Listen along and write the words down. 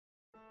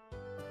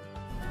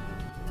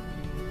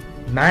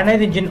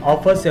ManageEngine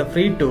offers a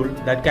free tool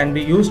that can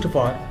be used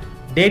for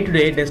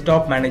day-to-day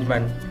desktop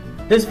management.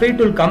 This free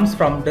tool comes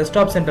from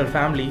Desktop Central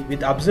family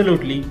with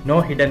absolutely no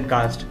hidden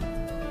cost.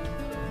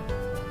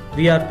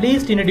 We are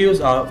pleased to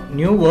introduce our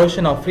new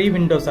version of free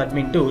Windows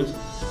admin tools,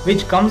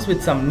 which comes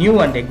with some new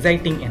and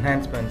exciting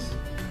enhancements.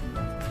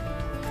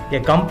 A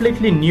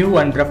completely new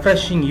and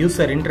refreshing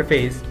user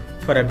interface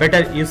for a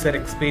better user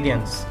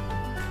experience.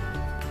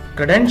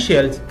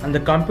 Credentials and the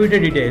computer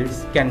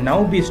details can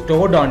now be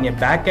stored on a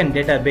backend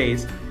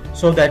database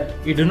so that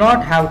you do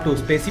not have to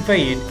specify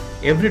it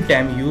every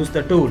time you use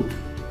the tool.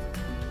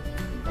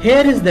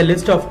 Here is the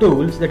list of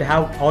tools that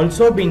have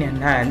also been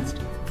enhanced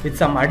with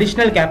some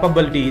additional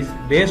capabilities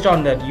based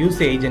on their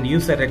usage and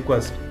user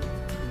request.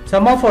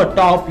 Some of our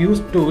top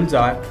used tools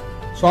are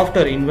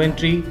software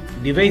inventory,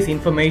 device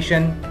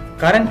information,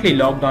 currently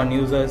logged on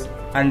users,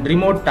 and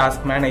remote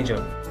task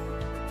manager.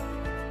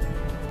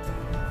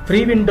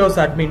 Free Windows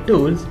admin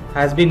tools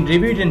has been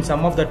reviewed in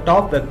some of the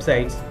top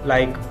websites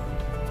like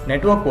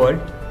Network World,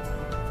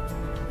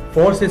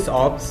 Forces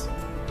Ops,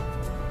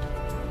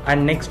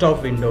 and Next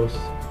of Windows.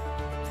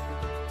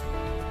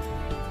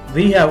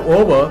 We have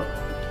over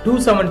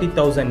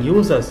 270,000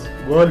 users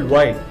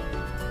worldwide,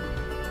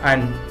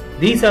 and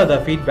these are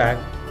the feedback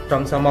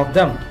from some of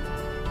them.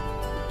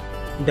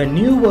 The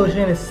new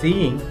version is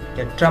seeing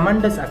a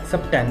tremendous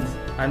acceptance,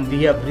 and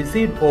we have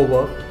received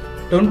over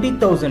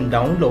 20,000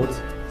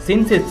 downloads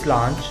since its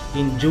launch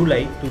in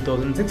July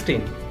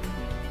 2016.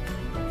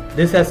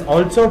 This has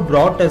also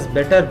brought us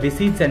better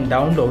visits and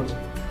downloads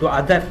to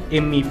other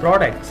ME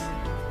products.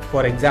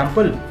 For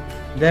example,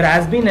 there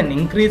has been an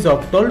increase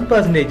of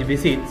 12%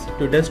 visits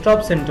to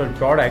Desktop Central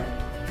product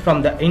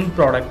from the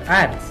in-product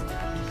ads.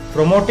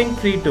 Promoting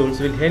free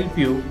tools will help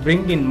you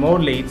bring in more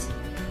leads,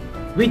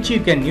 which you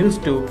can use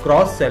to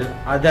cross-sell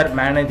other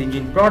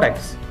ManageEngine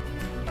products.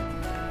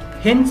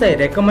 Hence, I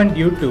recommend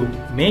you to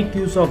make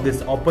use of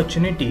this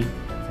opportunity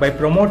by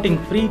promoting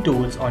free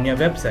tools on your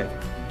website.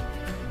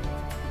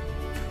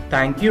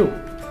 Thank you.